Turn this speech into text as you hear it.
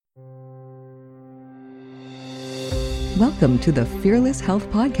Welcome to the Fearless Health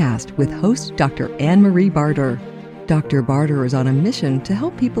Podcast with host Dr. Anne-Marie Barter. Dr. Barter is on a mission to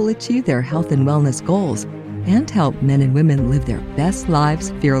help people achieve their health and wellness goals and help men and women live their best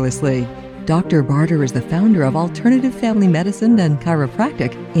lives fearlessly. Dr. Barter is the founder of Alternative Family Medicine and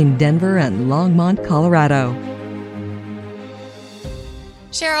Chiropractic in Denver and Longmont, Colorado.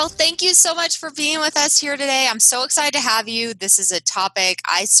 Cheryl, thank you so much for being with us here today. I'm so excited to have you. This is a topic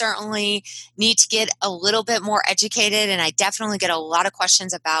I certainly need to get a little bit more educated, and I definitely get a lot of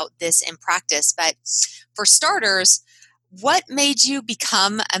questions about this in practice. But for starters, what made you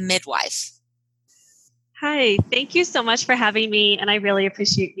become a midwife? Hi, thank you so much for having me, and I really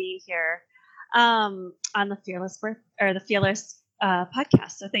appreciate being here on the Fearless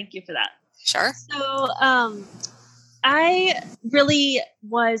podcast. So thank you for that. Sure. So I really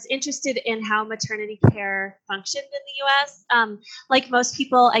was interested in how maternity care functioned in the U.S. Like most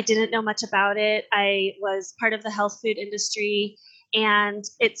people, I didn't know much about it. I was part of the health food industry, and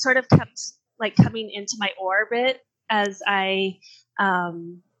it sort of kept coming into my orbit as I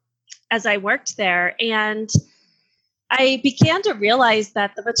worked there. And I began to realize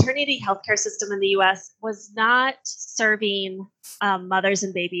that the maternity healthcare system in the U.S. was not serving mothers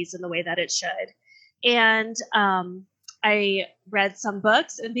and babies in the way that it should. And I read some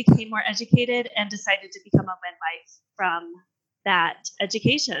books and became more educated and decided to become a midwife from that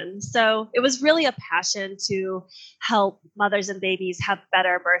education. So it was really a passion to help mothers and babies have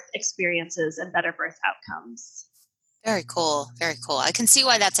better birth experiences and better birth outcomes. Very cool. Very cool. I can see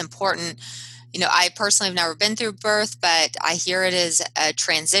why that's important. You know, I personally have never been through birth, but I hear it is a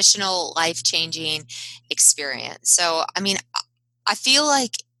transitional, life-changing experience. So, I mean, I feel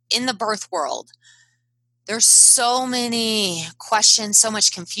like in the birth world, there's so many questions, so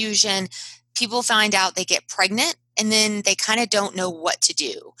much confusion. People find out they get pregnant and then they kind of don't know what to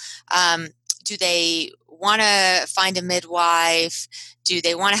do. Do they want to find a midwife? Do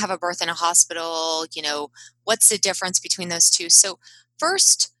they want to have a birth in a hospital? You know, what's the difference between those two? So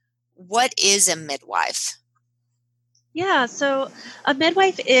first, what is a midwife? Yeah, so a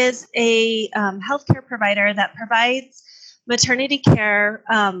midwife is a healthcare provider that provides maternity care.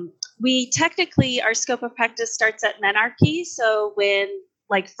 We technically, our scope of practice starts at menarche, so when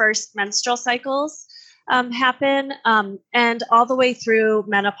first menstrual cycles happen, and all the way through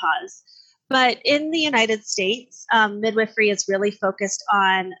menopause. But in the United States, midwifery is really focused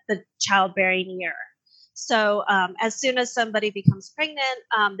on the childbearing year. So as soon as somebody becomes pregnant,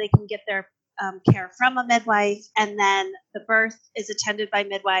 they can get their care from a midwife, and then the birth is attended by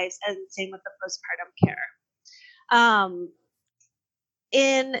midwives, and same with the postpartum care.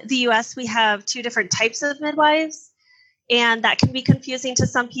 In the US, we have two different types of midwives, and that can be confusing to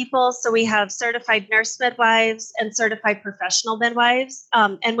some people. So we have certified nurse midwives and certified professional midwives.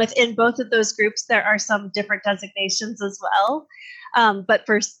 And within both of those groups, there are some different designations as well. But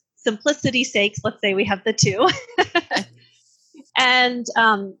for simplicity's sake, let's say we have the two. And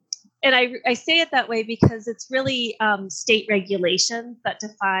I say it that way because it's really state regulations that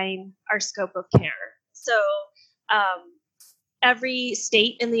define our scope of care. So every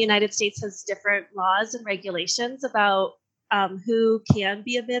state in the United States has different laws and regulations about who can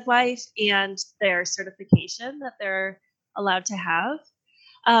be a midwife and their certification that they're allowed to have.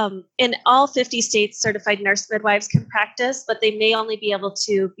 In all 50 states, certified nurse midwives can practice, but they may only be able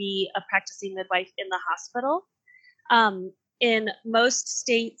to be a practicing midwife in the hospital. In most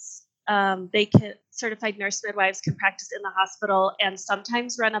states, certified nurse midwives can practice in the hospital and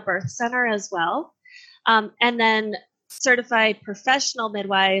sometimes run a birth center as well. And then certified professional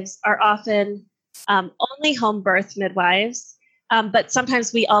midwives are often only home birth midwives, but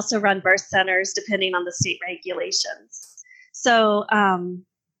sometimes we also run birth centers depending on the state regulations. So,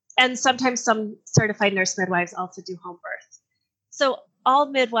 and sometimes some certified nurse midwives also do home birth. So all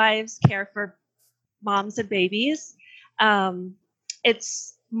midwives care for moms and babies.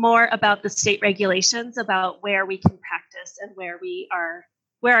 It's more about the state regulations about where we can practice and where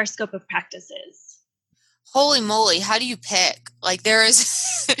our scope of practice is. Holy moly, how do you pick?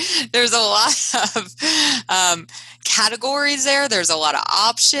 There's a lot of categories there. There's a lot of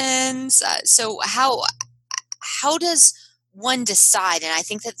options. So how does one decide? And I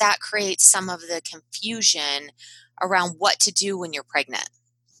think that creates some of the confusion around what to do when you're pregnant.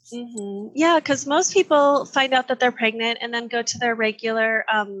 Mm-hmm. Yeah, because most people find out that they're pregnant and then go to their regular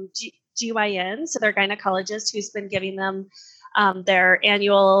GYN, so their gynecologist who's been giving them their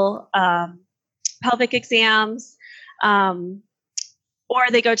annual pelvic exams, or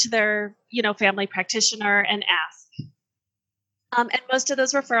they go to their family practitioner and ask. And most of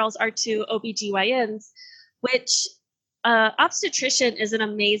those referrals are to OBGYNs, which Obstetrician is an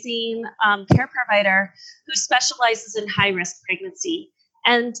amazing care provider who specializes in high-risk pregnancy.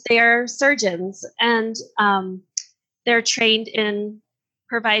 And they're surgeons, and they're trained in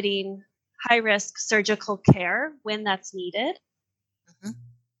providing high-risk surgical care when that's needed. Mhm.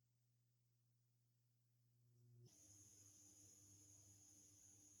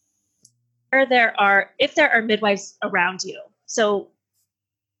 If there are midwives around you. So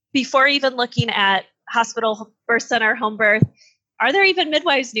before even looking at hospital, birth center, home birth, are there even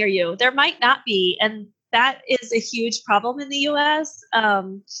midwives near you? There might not be. And that is a huge problem in the US.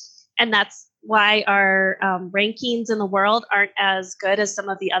 And that's why our rankings in the world aren't as good as some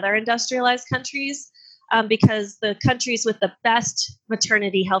of the other industrialized countries, because the countries with the best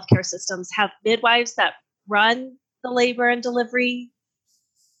maternity healthcare systems have midwives that run the labor and delivery,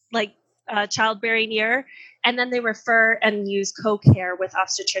 like childbearing year, and then they refer and use co-care with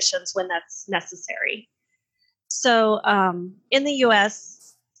obstetricians when that's necessary. So in the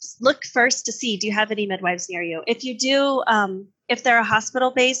US, look first to see, do you have any midwives near you? If you do, if they're a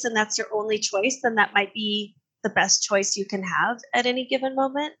hospital based and that's your only choice, then that might be the best choice you can have at any given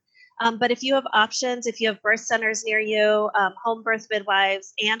moment. But if you have options, if you have birth centers near you, home birth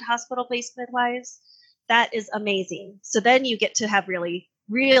midwives, and hospital based midwives, that is amazing. So then you get to have really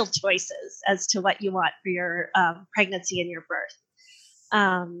real choices as to what you want for your pregnancy and your birth.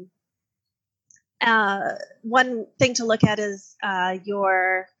 One thing to look at is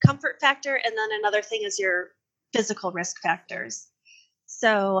your comfort factor, and then another thing is your physical risk factors.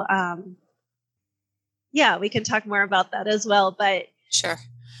 So, yeah, we can talk more about that as well. But Sure.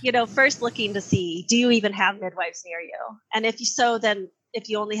 First looking to see, do you even have midwives near you? And if you so, then if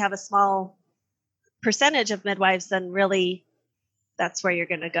you only have a small percentage of midwives, then really that's where you're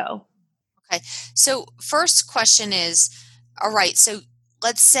going to go. Okay. So first question is, all right, so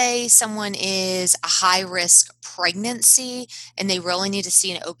let's say someone is a high risk pregnancy and they really need to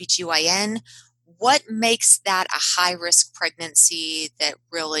see an OBGYN. What makes that a high risk pregnancy that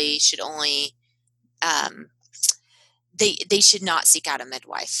really should only, they should not seek out a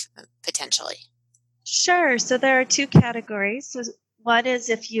midwife potentially? Sure. So there are two categories. So one is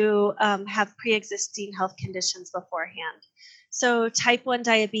if you have pre-existing health conditions beforehand. So type 1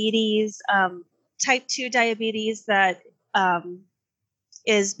 diabetes, type 2 diabetes that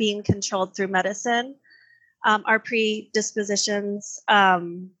is being controlled through medicine are predispositions.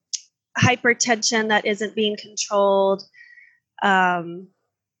 Hypertension that isn't being controlled,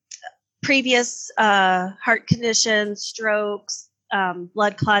 previous heart conditions, strokes,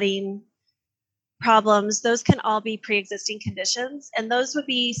 blood clotting problems, those can all be pre-existing conditions, and those would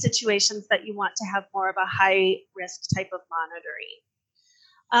be situations that you want to have more of a high risk type of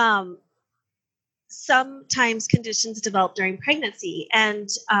monitoring. Sometimes conditions develop during pregnancy, and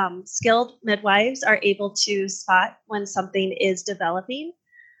skilled midwives are able to spot when something is developing.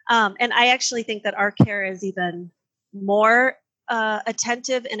 And I actually think that our care is even more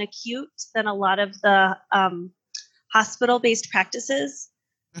attentive and acute than a lot of the hospital-based practices.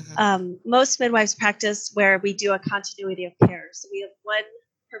 Mm-hmm. Most midwives practice where we do a continuity of care. So we have one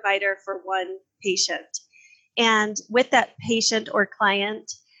provider for one patient. And with that patient or client,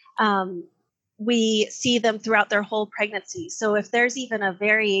 we see them throughout their whole pregnancy. So if there's even a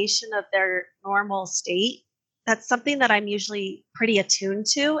variation of their normal state, that's something that I'm usually pretty attuned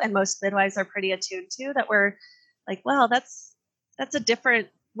to, and most midwives are pretty attuned to, that we're like, well, that's a different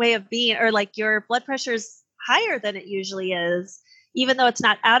way of being, or like your blood pressure is higher than it usually is, even though it's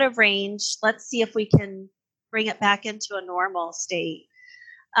not out of range. Let's see if we can bring it back into a normal state,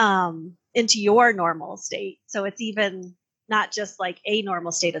 into your normal state. So it's even not just like a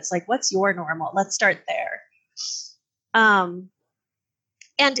normal state. It's like, what's your normal? Let's start there.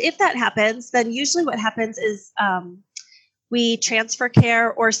 And if that happens, then usually what happens is we transfer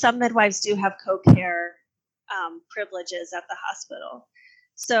care, or some midwives do have co-care privileges at the hospital.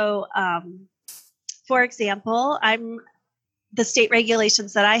 So, for example, the state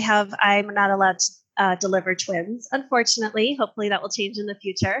regulations that I have, I'm not allowed to deliver twins, unfortunately. Hopefully that will change in the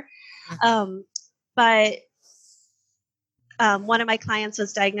future. But one of my clients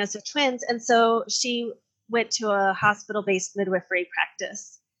was diagnosed with twins, and so she went to a hospital-based midwifery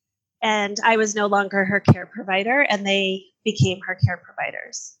practice. And I was no longer her care provider, and they became her care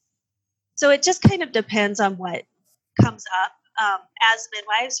providers. So it just kind of depends on what comes up. As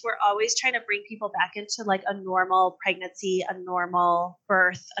midwives, we're always trying to bring people back into like a normal pregnancy, a normal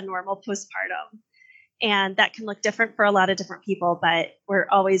birth, a normal postpartum. And that can look different for a lot of different people, but we're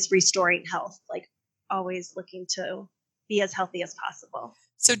always restoring health, like always looking to be as healthy as possible.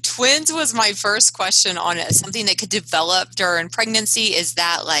 So twins was my first question on it. Something that could develop during pregnancy. Is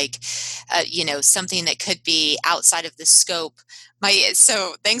that like, something that could be outside of the scope?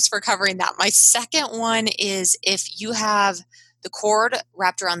 So thanks for covering that. My second one is if you have the cord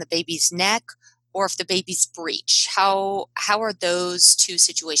wrapped around the baby's neck or if the baby's breech, how are those two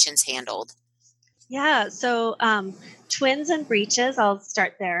situations handled? Yeah. So twins and breeches, I'll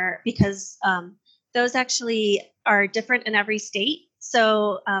start there because those actually are different in every state.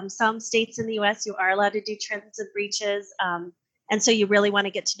 So some states in the U.S., you are allowed to do twins and breeches. And so you really want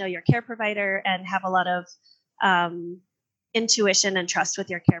to get to know your care provider and have a lot of intuition and trust with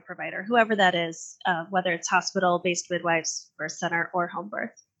your care provider, whoever that is, whether it's hospital-based midwives, birth center, or home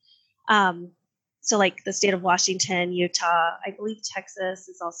birth. So like the state of Washington, Utah, I believe Texas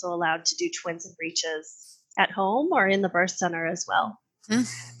is also allowed to do twins and breeches at home or in the birth center as well.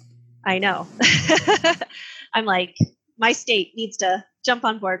 I know. I'm like, my state needs to jump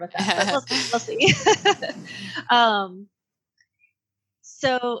on board with that, but we'll see.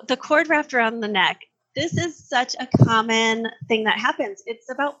 So the cord wrapped around the neck, this is such a common thing that happens. It's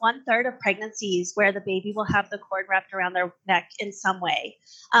about 1/3 of pregnancies where the baby will have the cord wrapped around their neck in some way.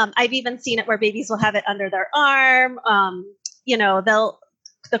 I've even seen it where babies will have it under their arm.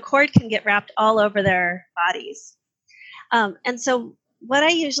 The cord can get wrapped all over their bodies. And so what I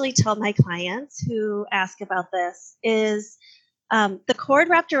usually tell my clients who ask about this is the cord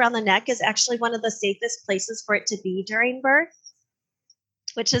wrapped around the neck is actually one of the safest places for it to be during birth,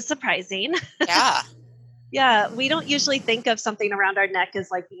 which is surprising. Yeah. Yeah, we don't usually think of something around our neck as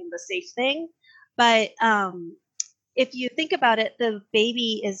like being the safe thing. But if you think about it, the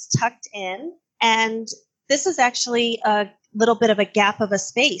baby is tucked in, and this is actually a little bit of a gap of a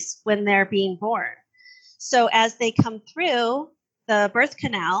space when they're being born. So as they come through the birth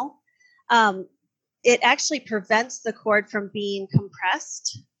canal, it actually prevents the cord from being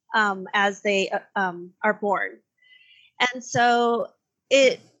compressed as they are born. And so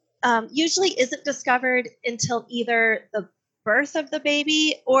it usually isn't discovered until either the birth of the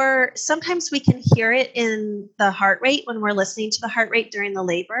baby, or sometimes we can hear it in the heart rate when we're listening to the heart rate during the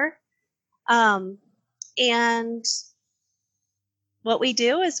labor. And what we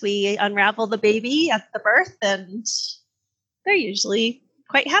do is we unravel the baby at the birth, and they're usually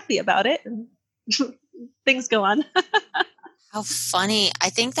quite happy about it, and things go on. How funny. I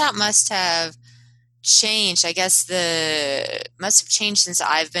think that must have changed. I guess must have changed since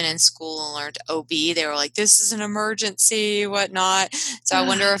I've been in school and learned OB. They were like, this is an emergency, whatnot. So I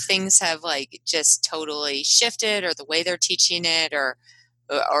wonder if things have like just totally shifted, or the way they're teaching it, or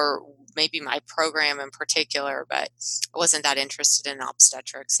maybe my program in particular, but I wasn't that interested in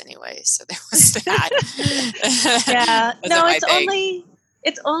obstetrics anyway. So there was that. Yeah. No,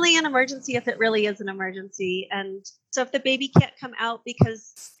 it's only an emergency if it really is an emergency. And so if the baby can't come out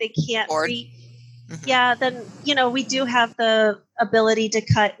because they can't breathe, yeah, then, we do have the ability to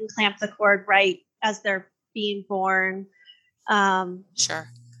cut and clamp the cord right as they're being born. Sure.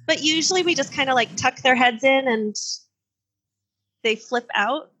 But usually we just kind of like tuck their heads in and they flip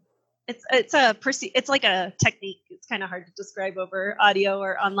out. It's like a technique. It's kind of hard to describe over audio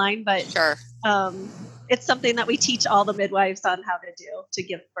or online, but sure. It's something that we teach all the midwives on how to do to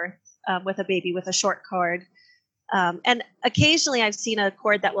give birth with a baby with a short cord. And occasionally I've seen a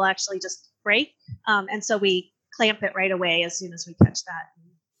cord that will actually just break. And so we clamp it right away as soon as we catch that.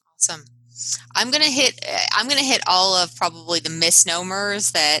 Awesome. I'm going to hit all of probably the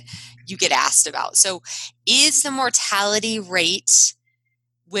misnomers that you get asked about. So is the mortality rate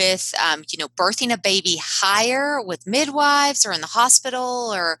with, birthing a baby higher with midwives or in the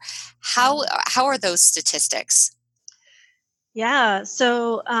hospital, or how are those statistics? Yeah.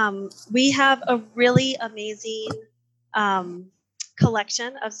 So we have a really amazing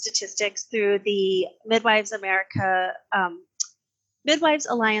collection of statistics through the Midwives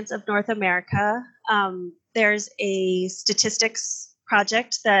Alliance of North America. There's a statistics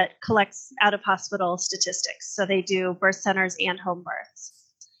project that collects out of hospital statistics. So they do birth centers and home births.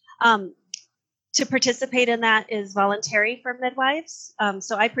 To participate in that is voluntary for midwives.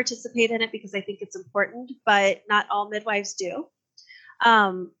 So I participate in it because I think it's important, but not all midwives do.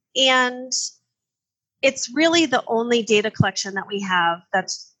 And it's really the only data collection that we have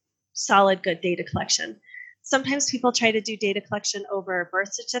that's solid, good data collection. Sometimes people try to do data collection over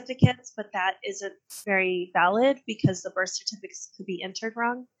birth certificates, but that isn't very valid because the birth certificates could be entered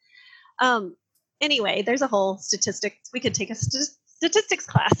wrong. Anyway, there's a whole statistics. We could take a statistics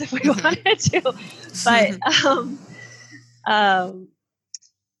class if we wanted to. But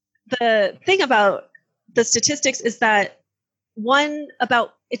the thing about the statistics is that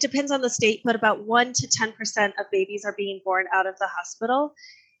it depends on the state, but about 1 to 10% of babies are being born out of the hospital.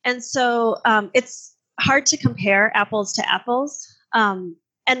 And so it's hard to compare apples to apples. And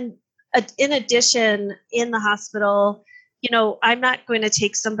in addition, in the hospital, I'm not going to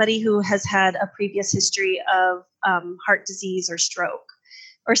take somebody who has had a previous history of heart disease or stroke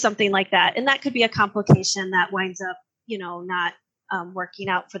or something like that. And that could be a complication that winds up, not working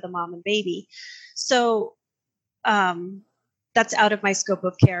out for the mom and baby. So that's out of my scope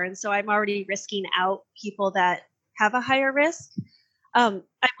of care. And so I'm already risking out people that have a higher risk. I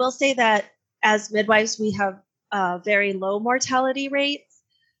will say that as midwives, we have very low mortality rates.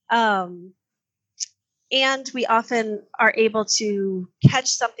 And we often are able to catch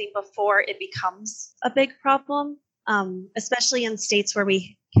something before it becomes a big problem, especially in states where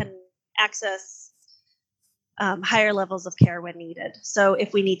we can access higher levels of care when needed. So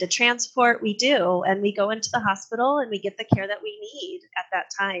if we need to transport, we do, and we go into the hospital and we get the care that we need at that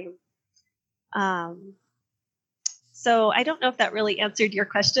time. So I don't know if that really answered your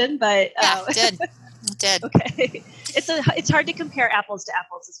question, but yeah, it did. Okay, it's hard to compare apples to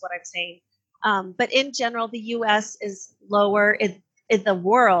apples, is what I'm saying. But in general, the U.S. is lower in the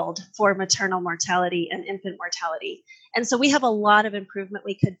world for maternal mortality and infant mortality. And so we have a lot of improvement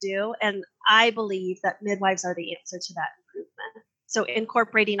we could do. And I believe that midwives are the answer to that improvement. So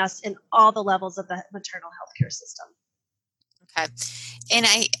incorporating us in all the levels of the maternal healthcare system. Okay. And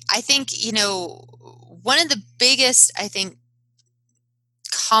I think, one of the biggest,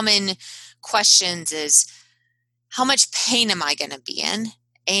 common questions is, how much pain am I going to be in?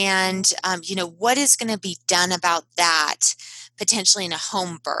 And, what is going to be done about that potentially in a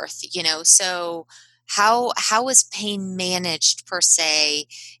home birth, so how is pain managed per se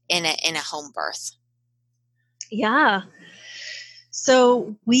in a home birth? Yeah.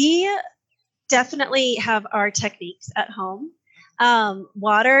 So we definitely have our techniques at home.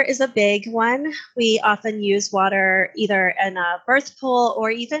 Water is a big one. We often use water either in a birth pool or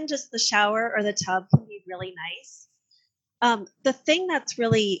even just the shower or the tub can be really nice. The thing that's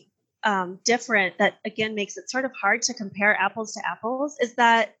really different that, again, makes it sort of hard to compare apples to apples is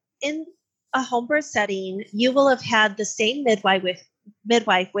that in a home birth setting, you will have had the same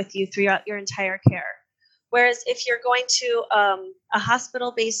midwife with you throughout your entire care. Whereas if you're going to a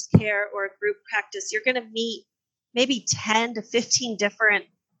hospital-based care or a group practice, you're going to meet maybe 10 to 15 different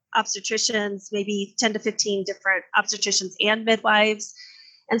obstetricians, maybe 10 to 15 different obstetricians and midwives.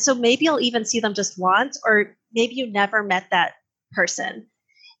 And so maybe you'll even see them just once, or maybe you never met that person.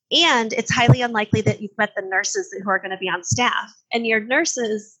 And it's highly unlikely that you've met the nurses who are going to be on staff. And your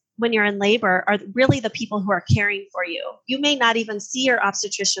nurses, when you're in labor, are really the people who are caring for you. You may not even see your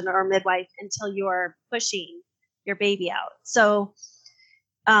obstetrician or midwife until you're pushing your baby out. So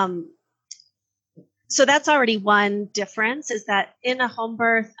that's already one difference, is that in a home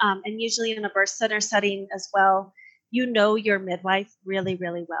birth, and usually in a birth center setting as well, your midwife really,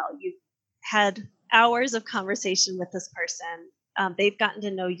 really well. You've had hours of conversation with this person. They've gotten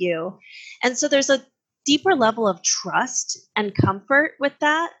to know you. And so there's a deeper level of trust and comfort with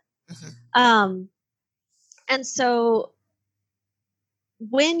that. Mm-hmm. And so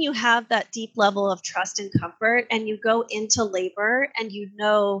when you have that deep level of trust and comfort and you go into labor and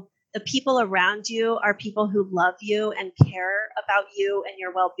the people around you are people who love you and care about you and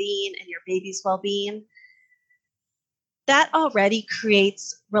your well-being and your baby's well-being, that already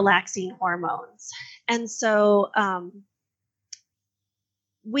creates relaxing hormones. And so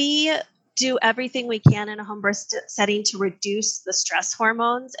we do everything we can in a home birth setting to reduce the stress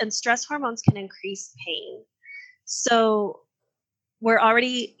hormones, and stress hormones can increase pain. So we're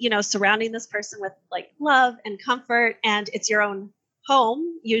already, surrounding this person with like love and comfort, and it's your own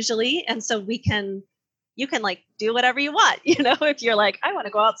home usually. And so you can like do whatever you want, if you're like, I want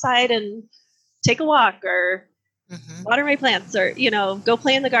to go outside and take a walk or water my plants or, go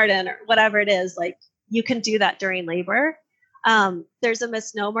play in the garden or whatever it is, like you can do that during labor. There's a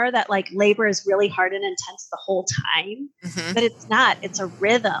misnomer that like labor is really hard and intense the whole time, but it's not. It's a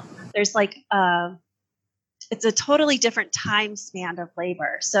rhythm. There's like, it's a totally different time span of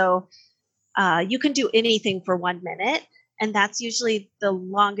labor. So you can do anything for 1 minute, and that's usually the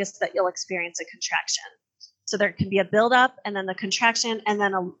longest that you'll experience a contraction. So there can be a buildup and then the contraction and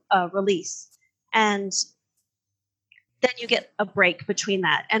then a release. And then you get a break between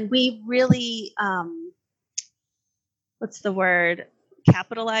that. And we really,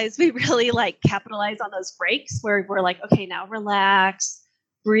 capitalize. We really like capitalize on those breaks where we're like, okay, now relax,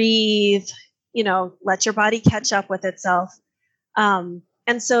 breathe, let your body catch up with itself. And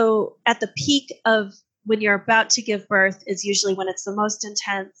so at the peak of when you're about to give birth is usually when it's the most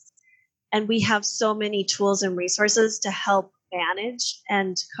intense. And we have so many tools and resources to help manage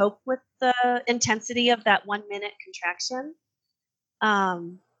and cope with the intensity of that 1 minute contraction.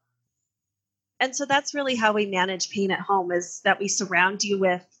 And so that's really how we manage pain at home, is that we surround you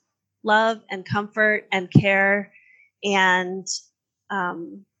with love and comfort and care, and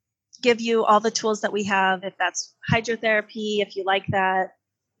give you all the tools that we have. If that's hydrotherapy, if you like that,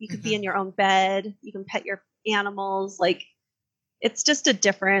 you could be in your own bed, you can pet your animals. Like, it's just a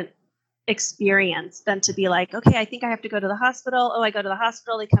different experience than to be like, okay, I think I have to go to the hospital. Oh, I go to the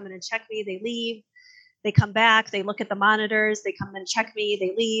hospital, they come in and check me, they leave, they come back, they look at the monitors, they come in and check me,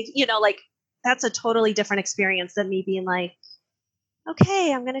 they leave. Like, that's a totally different experience than me being like,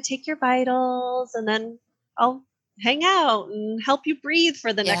 okay, I'm going to take your vitals and then I'll hang out and help you breathe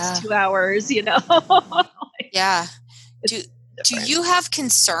for the next 2 hours, Yeah. Do you have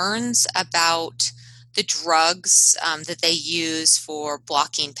concerns about the drugs that they use for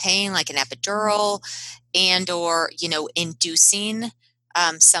blocking pain, like an epidural, and or, inducing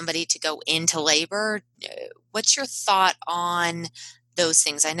somebody to go into labor? What's your thought on those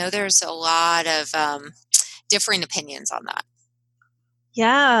things? I know there's a lot of differing opinions on that.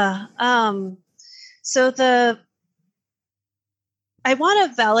 Yeah. So I want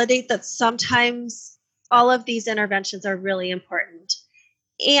to validate that sometimes all of these interventions are really important.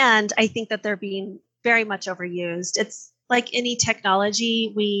 And I think that they're being very much overused. It's like any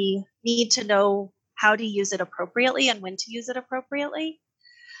technology, we need to know how to use it appropriately and when to use it appropriately.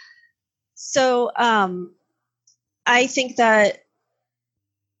 So I think that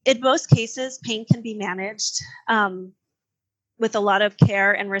in most cases, pain can be managed with a lot of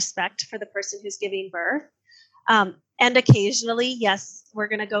care and respect for the person who's giving birth. And occasionally, yes, we're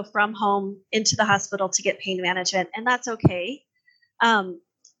going to go from home into the hospital to get pain management, and that's okay.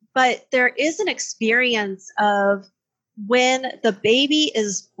 But there is an experience of when the baby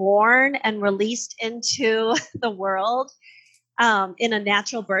is born and released into the world in a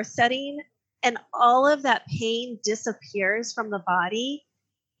natural birth setting, and all of that pain disappears from the body,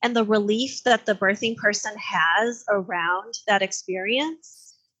 and the relief that the birthing person has around that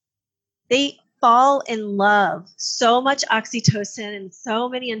experience, they fall in love. So much oxytocin and so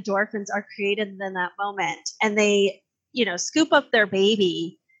many endorphins are created in that moment. And they, scoop up their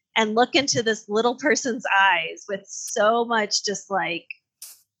baby and look into this little person's eyes with so much just like,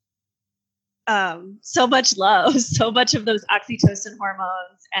 so much love, so much of those oxytocin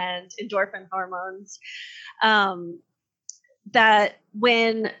hormones and endorphin hormones, that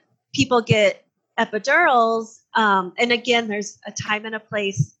when people get epidurals, and again, there's a time and a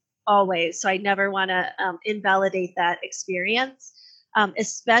place always. So I never want to invalidate that experience,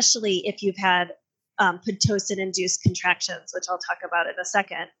 especially if you've had Pitocin-induced contractions, which I'll talk about in a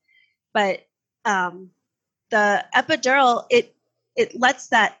second. But the epidural, it lets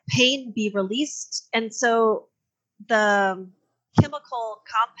that pain be released. And so the chemical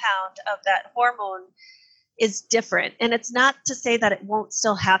compound of that hormone is different. And it's not to say that it won't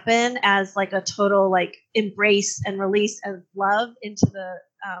still happen as like a total like embrace and release of love into the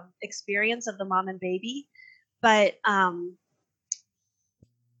experience of the mom and baby. But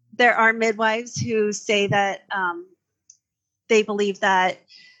there are midwives who say that they believe that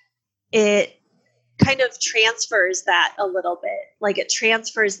it kind of transfers that a little bit, like it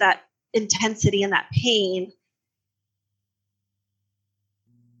transfers that intensity and that pain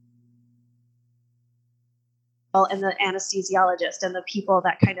and the anesthesiologist and the people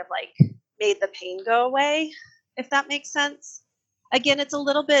that kind of like made the pain go away, if that makes sense. Again, it's a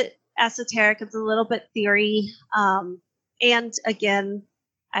little bit esoteric, it's a little bit theory. And again,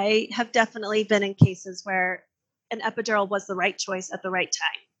 I have definitely been in cases where an epidural was the right choice at the right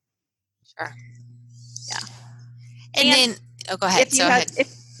time. Sure. Yeah. And then, go ahead.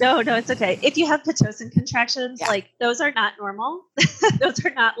 No, it's okay. If you have Pitocin contractions, like those are not normal. Those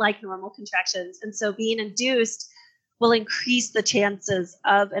are not like normal contractions. And so being induced will increase the chances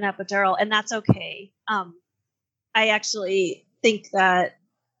of an epidural, and that's okay. I actually think that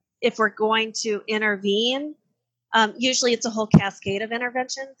if we're going to intervene, usually it's a whole cascade of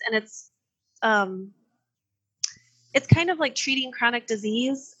interventions, and it's kind of like treating chronic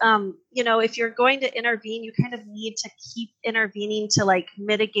disease. If you're going to intervene, you kind of need to keep intervening to like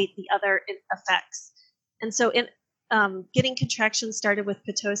mitigate the other effects. And so getting contractions started with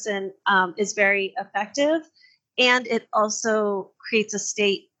Pitocin is very effective. And it also creates a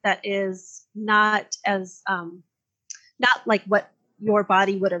state that is not as, not like what your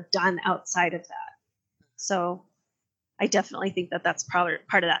body would have done outside of that. So I definitely think that that's probably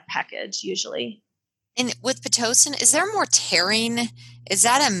part of that package usually. And with Pitocin, is there more tearing? Is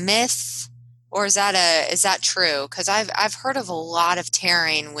that a myth, or is that true? Because I've heard of a lot of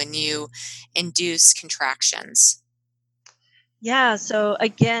tearing when you induce contractions. Yeah. So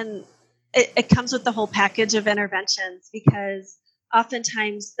again, it comes with the whole package of interventions, because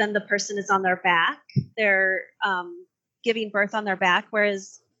oftentimes then the person is on their back. They're giving birth on their back.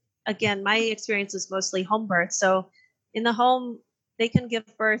 Whereas, again, my experience is mostly home birth. So in the home, they can give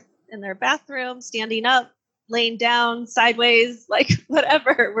birth in their bathroom, standing up, laying down, sideways, like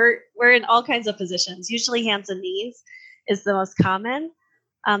whatever. We're in all kinds of positions. Usually hands and knees is the most common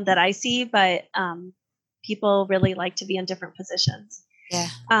that I see, but people really like to be in different positions. Yeah.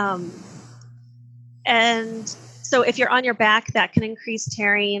 And so if you're on your back, that can increase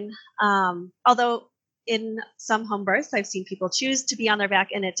tearing. Although in some home births, I've seen people choose to be on their back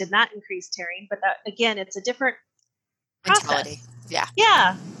and it did not increase tearing. But that, again, it's a different Mentality. process. Yeah.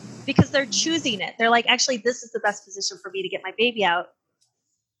 Yeah, because they're choosing it. They're like, actually, this is the best position for me to get my baby out.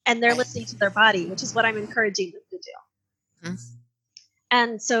 And they're Right. listening to their body, which is what I'm encouraging them to do. Mm-hmm.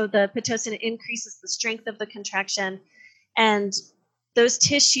 And so the Pitocin increases the strength of the contraction, and those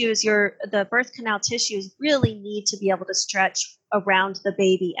tissues, the birth canal tissues, really need to be able to stretch around the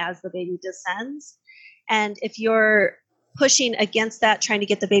baby as the baby descends. And if you're pushing against that, trying to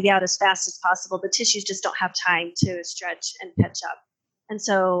get the baby out as fast as possible, the tissues just don't have time to stretch and catch up. And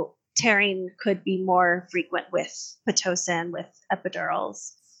so tearing could be more frequent with Pitocin, with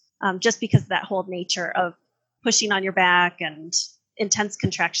epidurals, just because of that whole nature of pushing on your back and intense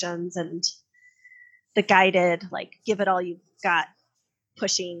contractions and the guided, like, give it all you've got,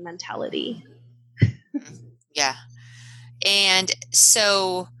 pushing mentality. Yeah. And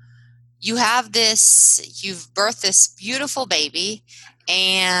so you've birthed this beautiful baby,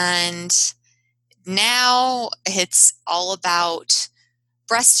 and now it's all about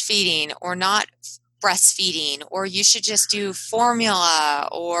breastfeeding or not breastfeeding, or you should just do formula.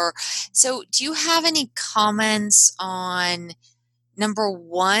 Or so do you have any comments on, number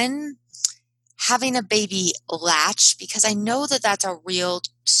one, having a baby latch? Because I know that that's a real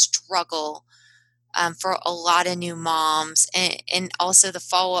struggle for a lot of new moms. And also the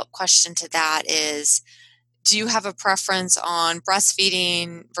follow-up question to that is, do you have a preference on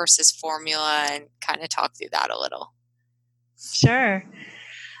breastfeeding versus formula, and kind of talk through that a little? Sure.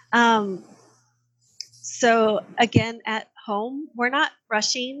 So again, at home, we're not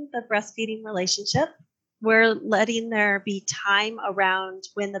rushing the breastfeeding relationship. We're letting there be time around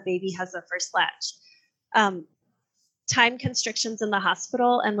when the baby has the first latch. Time constrictions in the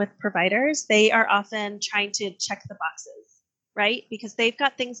hospital and with providers, they are often trying to check the boxes, right? Because they've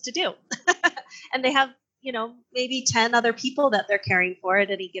got things to do. And they have, maybe 10 other people that they're caring for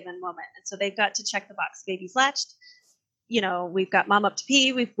at any given moment. And so they've got to check the box. Baby's latched. We've got mom up to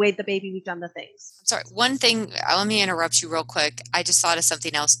pee. We've weighed the baby. We've done the things. I'm sorry. One thing, let me interrupt you real quick. I just thought of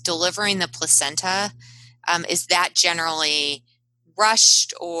something else. Delivering the placenta, is that generally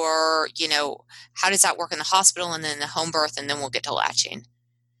rushed, or, how does that work in the hospital and then the home birth, and then we'll get to latching?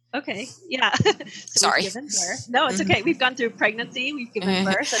 Okay. Yeah. Sorry. We've given birth. No, it's okay. We've gone through pregnancy. We've given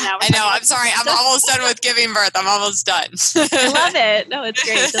birth, and now I know. I'm sorry. I'm almost done with giving birth. I'm almost done. I love it. No, it's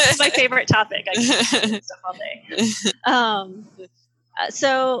great. This is my favorite topic. I can do stuff all day.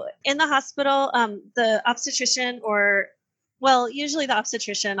 So in the hospital, the obstetrician, usually the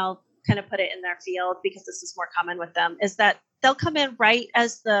obstetrician, I'll kind of put it in their field because this is more common with them, is that they'll come in right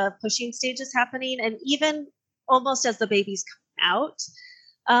as the pushing stage is happening, and even almost as the baby's coming out.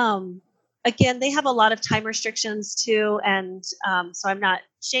 Again, they have a lot of time restrictions too, and so I'm not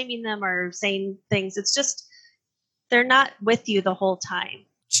shaming them or saying things. It's just they're not with you the whole time.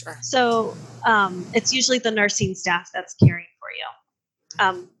 Sure. So it's usually the nursing staff that's caring for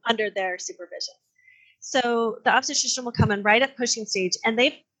you under their supervision. So the obstetrician will come in right at pushing stage, and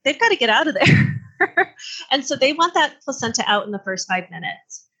they've got to get out of there. And so they want that placenta out in the first 5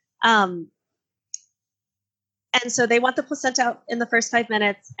 minutes. And so they want the placenta out in the first 5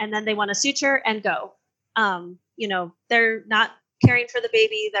 minutes, and then they want a suture and go. They're not caring for the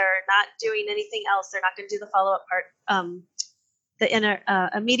baby. They're not doing anything else. They're not going to do the follow-up part, the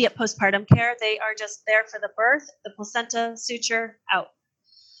immediate postpartum care. They are just there for the birth, the placenta, suture, out.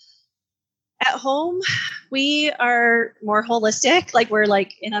 At home, we are more holistic. Like, we're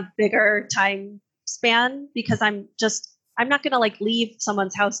like in a bigger time span, because I'm not going to leave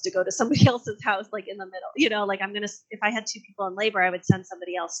someone's house to go to somebody else's house, like in the middle, if I had 2 people in labor, I would send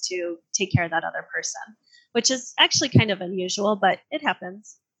somebody else to take care of that other person, which is actually kind of unusual, but it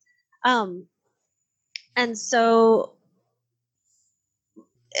happens. And so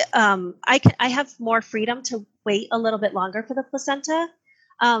I have more freedom to wait a little bit longer for the placenta.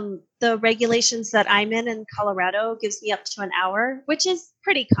 The regulations that I'm in Colorado gives me up to an hour, which is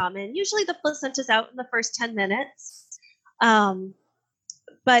pretty common. Usually the placenta's out in the first 10 minutes.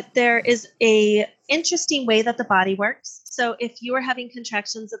 But there is a interesting way that the body works. So if you were having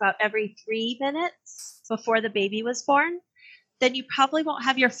contractions about every 3 minutes before the baby was born, then you probably won't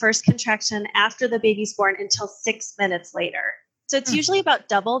have your first contraction after the baby's born until 6 minutes later. So it's usually about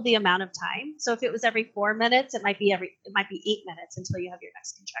double the amount of time. So if it was every 4 minutes, it might be 8 minutes until you have your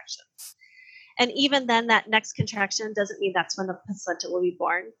next contraction. And even then, that next contraction doesn't mean that's when the placenta will be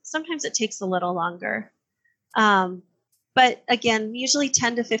born. Sometimes it takes a little longer. But again, usually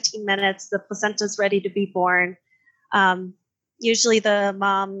 10 to 15 minutes, the placenta is ready to be born. Usually the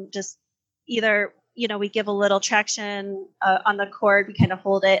mom just either, we give a little traction on the cord, we kind of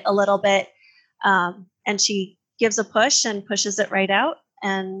hold it a little bit, and she gives a push and pushes it right out.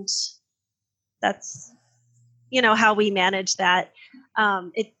 And that's, how we manage that.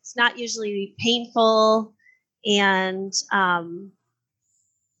 It's not usually painful, and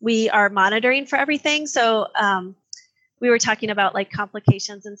we are monitoring for everything. So we were talking about like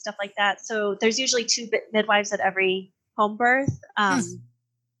complications and stuff like that. So there's usually 2 midwives at every home birth,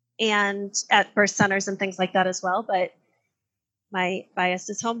 and at birth centers and things like that as well. But my bias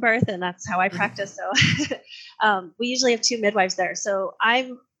is home birth, and that's how I practice. So we usually have 2 midwives there. So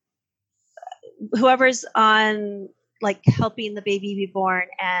whoever's on like helping the baby be born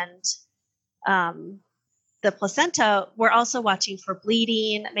and the placenta, we're also watching for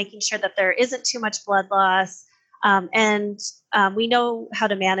bleeding, making sure that there isn't too much blood loss. And we know how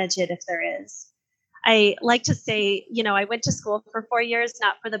to manage it if there is. I like to say, I went to school for 4 years,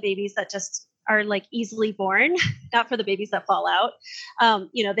 not for the babies that just are like easily born, not for the babies that fall out.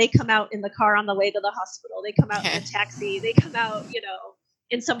 They come out in the car on the way to the hospital. They come out in a taxi. They come out,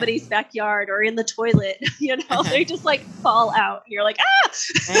 in somebody's backyard or in the toilet. They just like fall out. And you're like,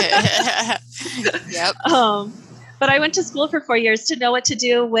 ah! Yep. But I went to school for 4 years to know what to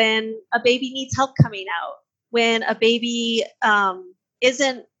do when a baby needs help coming out, when a baby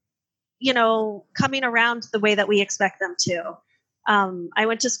isn't, coming around the way that we expect them to. I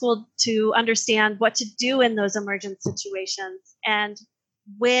went to school to understand what to do in those emergent situations and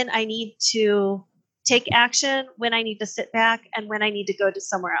when I need to take action, when I need to sit back, and when I need to go to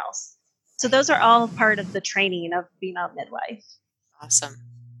somewhere else. So those are all part of the training of being a midwife. Awesome.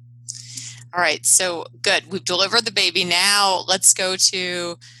 All right. So good. We've delivered the baby. Now let's go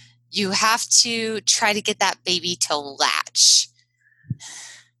to, you have to try to get that baby to latch.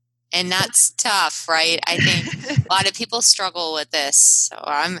 And that's tough, right? I think a lot of people struggle with this. So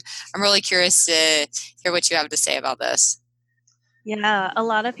I'm really curious to hear what you have to say about this. Yeah, a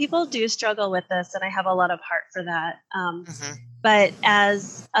lot of people do struggle with this, and I have a lot of heart for that. But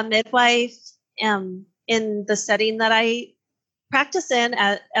as a midwife, in the setting that I practice in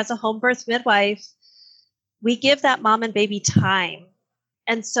as a home birth midwife, we give that mom and baby time.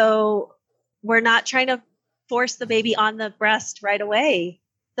 And so we're not trying to force the baby on the breast right away.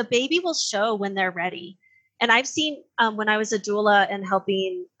 The baby will show when they're ready. And I've seen when I was a doula and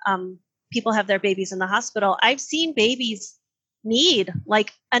helping people have their babies in the hospital, I've seen babies need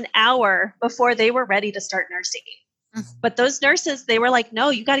like an hour before they were ready to start nursing. But those nurses, they were like,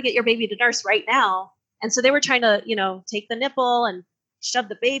 no, you got to get your baby to nurse right now. And so they were trying to, take the nipple and shove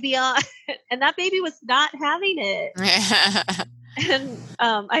the baby on. And that baby was not having it. And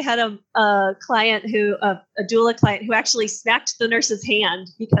I had a client a doula client who actually smacked the nurse's hand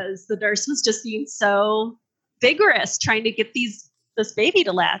because the nurse was just being so vigorous trying to get this baby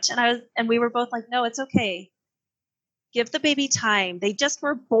to latch. And we were both like, no, it's okay. Give the baby time. They just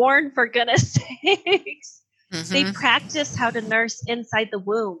were born, for goodness sakes. They practice how to nurse inside the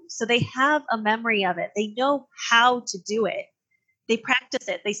womb. So they have a memory of it. They know how to do it. They practice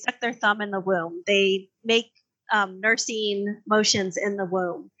it. They stuck their thumb in the womb. They make nursing motions in the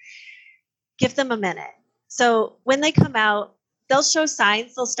womb. Give them a minute. So when they come out, they'll show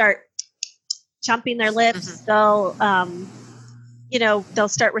signs. They'll start chomping their lips. They'll, they'll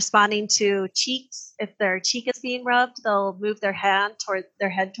start responding to cheeks. If their cheek is being rubbed, they'll move their head towards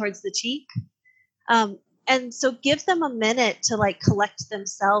the cheek. And so give them a minute to like collect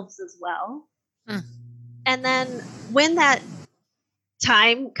themselves as well. And then when that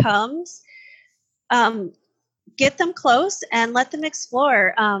time comes, get them close and let them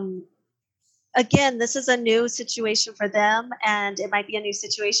explore. Again, this is a new situation for them, and it might be a new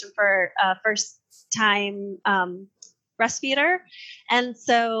situation for a first-time breastfeeder. And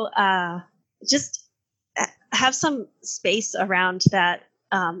so just have some space around that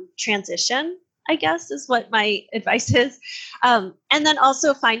transition, I guess, is what my advice is. And then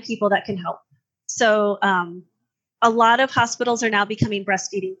also find people that can help. So a lot of hospitals are now becoming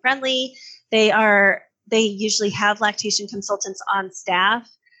breastfeeding friendly. They usually have lactation consultants on staff.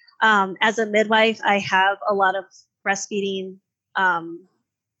 As a midwife, I have a lot of breastfeeding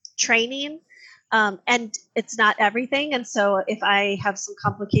training. And it's not everything. And so if I have some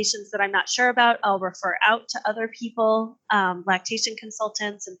complications that I'm not sure about, I'll refer out to other people, lactation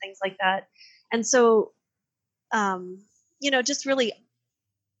consultants and things like that. And so, just really,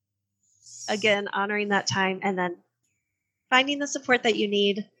 again, honoring that time and then finding the support that you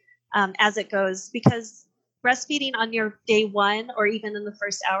need as it goes, because breastfeeding on your day 1 or even in the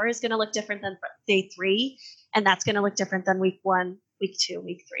first hour is going to look different than day 3. And that's going to look different than week 1, week 2,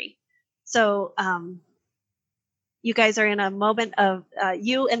 week 3. So you guys are in a moment of,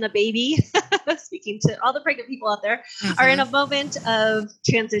 you and the baby, speaking to all the pregnant people out there, are in a moment of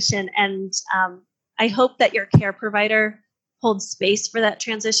transition. And I hope that your care provider holds space for that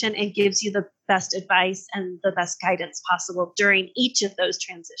transition and gives you the best advice and the best guidance possible during each of those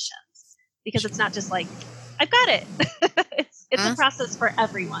transitions. Because it's not just like, I've got it. It's a process for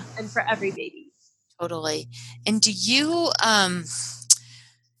everyone and for every baby. Totally. And do you, I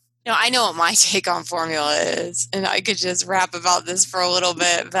know what my take on formula is, and I could just rap about this for a little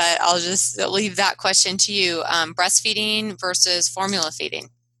bit, but I'll just leave that question to you. Breastfeeding versus formula feeding.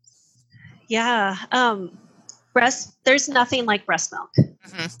 Yeah. There's nothing like breast milk.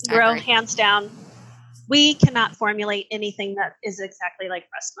 Zero, hands down. We cannot formulate anything that is exactly like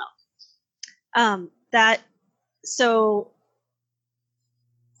breast milk. So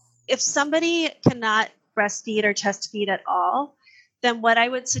if somebody cannot breastfeed or chest feed at all, then what I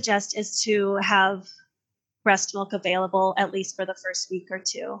would suggest is to have breast milk available at least for the first week or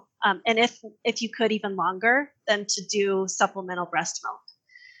 2. And if you could even longer, then to do supplemental breast milk.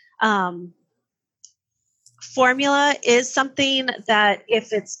 Formula is something that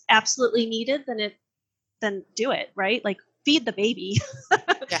if it's absolutely needed, then do it, right? Like feed the baby.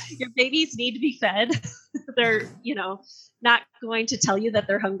 Yeah. Your babies need to be fed. They're, not going to tell you that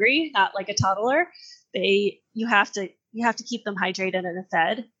they're hungry, not like a toddler. You have to keep them hydrated and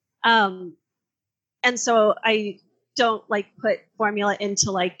fed. And so I don't put formula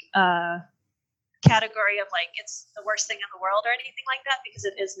into a category of it's the worst thing in the world or anything like that, because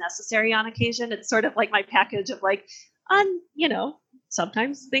it is necessary on occasion. It's sort of like my package of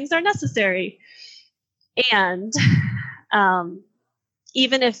sometimes things are necessary. And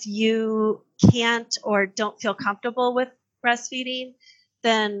even if you can't or don't feel comfortable with breastfeeding,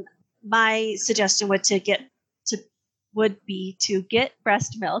 then my suggestion would be to get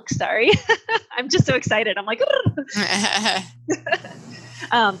breast milk. Sorry. I'm just so excited. I'm like,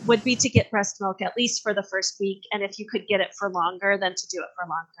 would be to get breast milk at least for the first week. And if you could get it for longer, then to do it for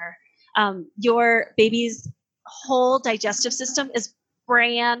longer. Your baby's whole digestive system is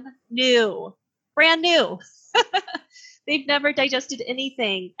brand new. They've never digested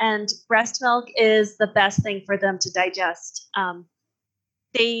anything. And breast milk is the best thing for them to digest.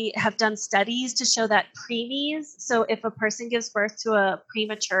 They have done studies to show that preemies, so if a person gives birth to a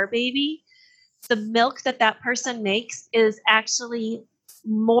premature baby, the milk that person makes is actually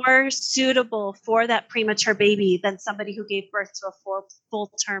more suitable for that premature baby than somebody who gave birth to a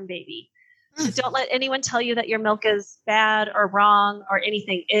full-term baby. So don't let anyone tell you that your milk is bad or wrong or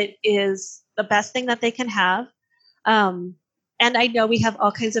anything. It is the best thing that they can have. And I know we have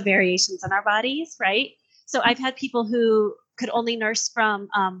all kinds of variations in our bodies, right? So I've had people who could only nurse from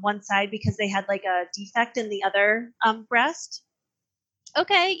one side because they had a defect in the other breast.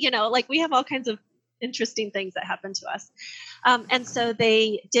 Okay, we have all kinds of interesting things that happen to us. And so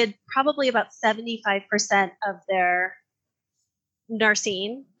they did probably about 75% of their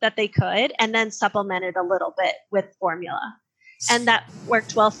nursing that they could, and then supplemented a little bit with formula. And that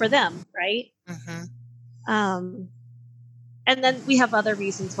worked well for them, right? Mm-hmm. And then we have other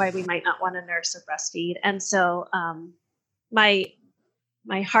reasons why we might not want to nurse or breastfeed. And so my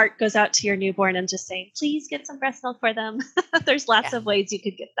heart goes out to your newborn and just saying, please get some breast milk for them. There's lots of ways you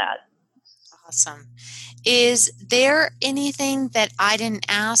could get that. Awesome. Is there anything that I didn't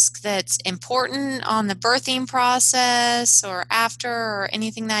ask that's important on the birthing process or after, or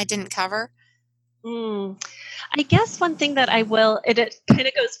anything that I didn't cover? I guess one thing that I will, it kind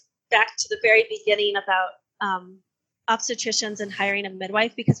of goes back to the very beginning about obstetricians and hiring a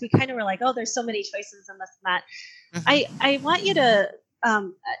midwife, because we kind of were like, oh, there's so many choices and this and that. Mm-hmm. I want you to,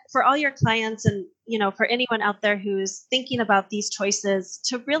 for all your clients and, for anyone out there who's thinking about these choices,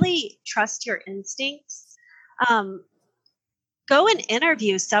 to really trust your instincts. Go and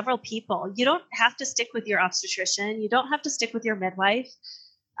interview several people. You don't have to stick with your obstetrician. You don't have to stick with your midwife.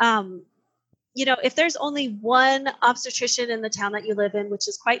 If there's only one obstetrician in the town that you live in, which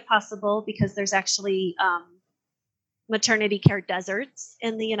is quite possible because there's actually maternity care deserts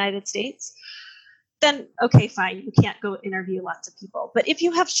in the United States, then okay, fine. You can't go interview lots of people. But if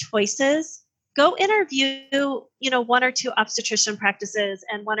you have choices, go interview, one or two obstetrician practices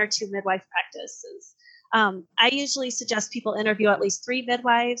and one or two midwife practices. I usually suggest people interview at least 3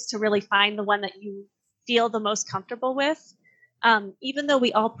 midwives to really find the one that you feel the most comfortable with. Even though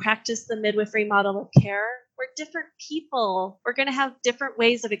we all practice the midwifery model of care, we're different people. We're going to have different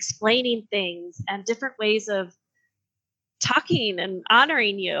ways of explaining things and different ways of talking and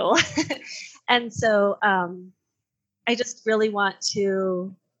honoring you. And so I just really want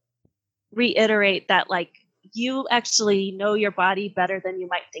to reiterate that, like, you actually know your body better than you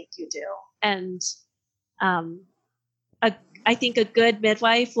might think you do. And I think a good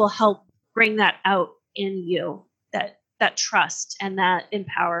midwife will help bring that out in you, that trust and that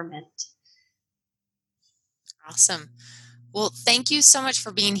empowerment. Awesome. Well, thank you so much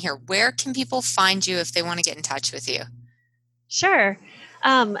for being here. Where can people find you if they want to get in touch with you? Sure.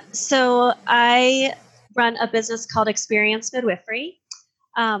 So I run a business called Experience Midwifery.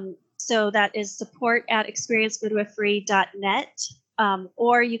 So that is support at experiencemidwifery.net,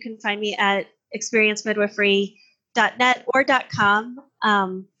 or you can find me at experiencemidwifery.net or .com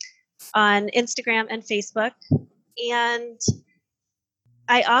on Instagram and Facebook. And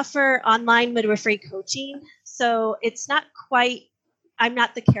I offer online midwifery coaching. So it's not quite, I'm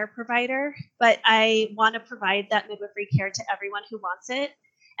not the care provider, but I want to provide that midwifery care to everyone who wants it.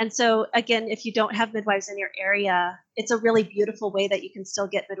 And so, again, if you don't have midwives in your area, it's a really beautiful way that you can still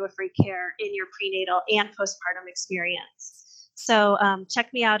get midwifery care in your prenatal and postpartum experience. So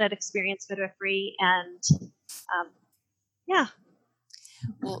check me out at Experience Midwifery. And yeah.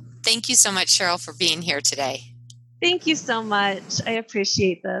 Well, thank you so much, Cheryl, for being here today. Thank you so much. I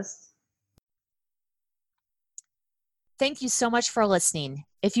appreciate this. Thank you so much for listening.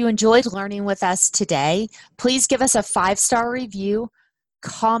 If you enjoyed learning with us today, please give us a 5-star review,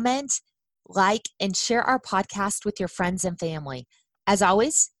 comment, like, and share our podcast with your friends and family. As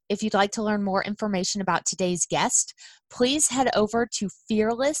always, if you'd like to learn more information about today's guest, please head over to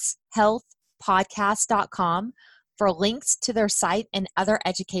fearlesshealthpodcast.com for links to their site and other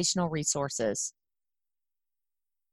educational resources.